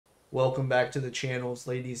Welcome back to the channels,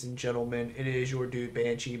 ladies and gentlemen. It is your dude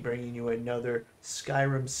Banshee bringing you another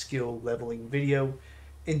Skyrim skill leveling video.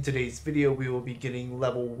 In today's video, we will be getting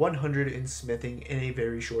level 100 in smithing in a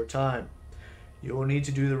very short time. You will need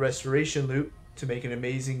to do the restoration loop to make an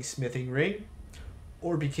amazing smithing ring,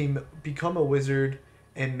 or become a wizard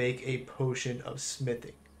and make a potion of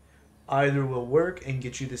smithing. Either will work and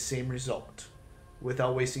get you the same result.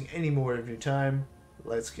 Without wasting any more of your time,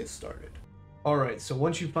 let's get started. Alright, so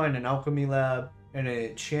once you find an alchemy lab and an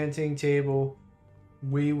enchanting table,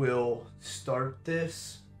 we will start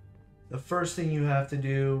this. The first thing you have to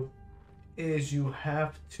do is you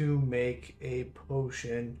have to make a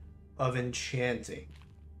potion of enchanting.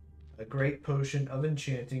 A great potion of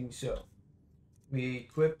enchanting. So, we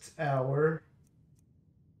equipped our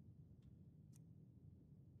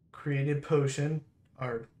created potion,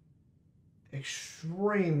 our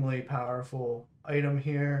extremely powerful item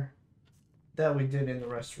here that we did in the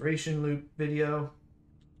restoration loop video.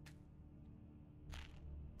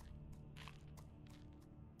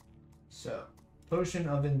 So, potion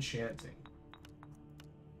of enchanting.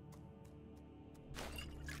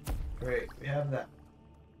 Great, we have that.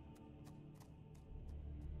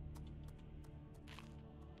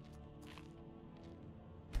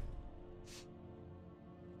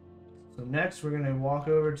 So next we're going to walk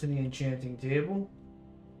over to the enchanting table.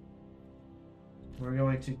 We're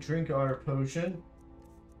going to drink our potion.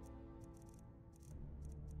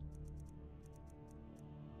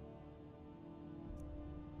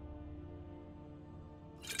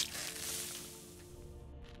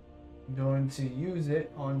 I'm going to use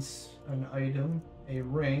it on an item, a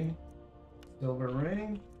ring, silver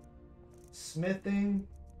ring, smithing,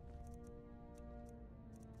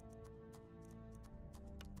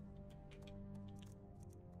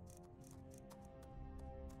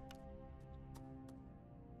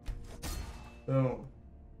 boom.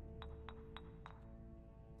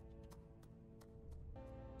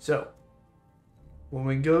 So, when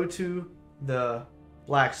we go to the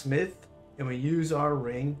blacksmith and we use our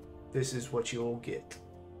ring, this is what you will get.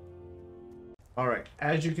 Alright,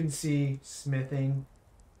 as you can see, smithing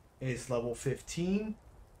is level 15.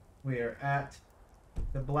 We are at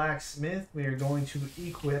the blacksmith. We are going to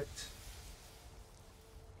equip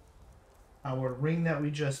our ring that we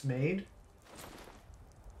just made.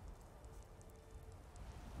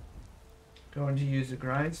 Going to use a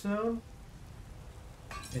grindstone,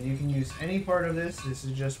 and you can use any part of this. This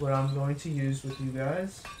is just what I'm going to use with you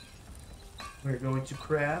guys. We're going to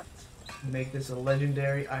craft and make this a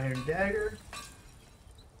legendary iron dagger,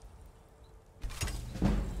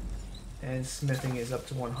 and smithing is up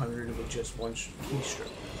to 100 with just one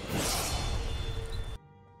keystroke.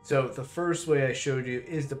 So the first way I showed you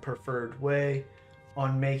is the preferred way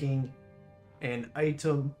on making an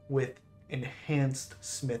item with enhanced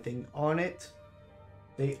smithing on it.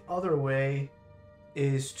 The other way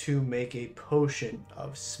is to make a potion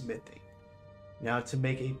of smithing. Now, to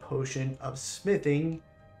make a potion of smithing,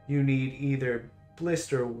 you need either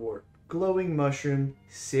Blister wort, glowing mushroom,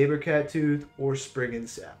 Sabre Cat Tooth, or Sprigan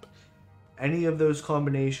Sap. Any of those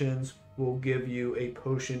combinations will give you a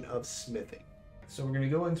potion of smithing. So we're going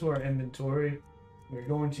to go into our inventory. We're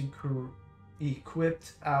going to equip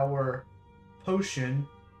our potion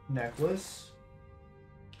necklace.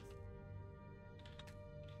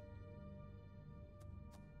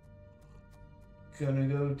 Gonna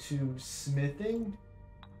go to smithing.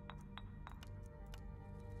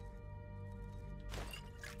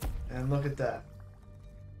 And look at that.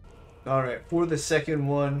 Alright, for the second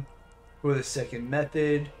one, for the second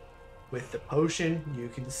method, with the potion, you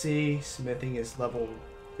can see smithing is level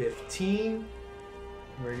 15.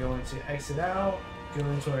 We're going to exit out, go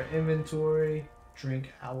into our inventory,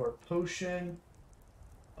 drink our potion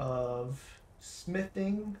of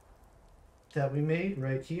smithing that we made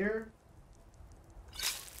right here.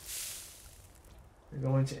 We're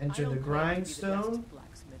going to enter the grindstone,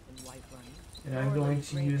 and I'm going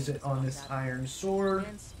to use it on this iron sword,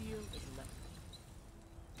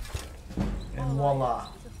 and voila,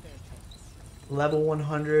 level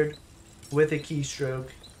 100 with a keystroke.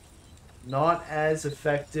 Not as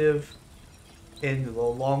effective in the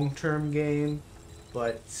long-term game,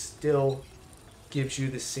 but still gives you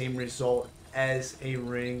the same result as a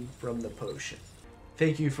ring from the potion.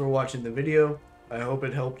 Thank you for watching the video. I hope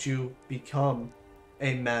it helped you become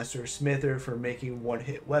a master smither for making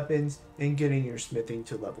one-hit weapons and getting your smithing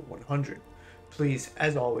to level 100. Please,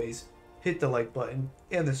 as always, hit the like button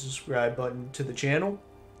and the subscribe button to the channel,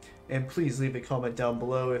 and please leave a comment down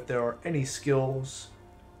below if there are any skills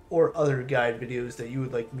or other guide videos that you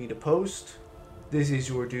would like me to post. This is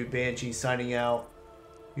your dude Banshee signing out.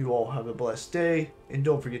 You all have a blessed day, and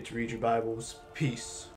don't forget to read your Bibles. Peace.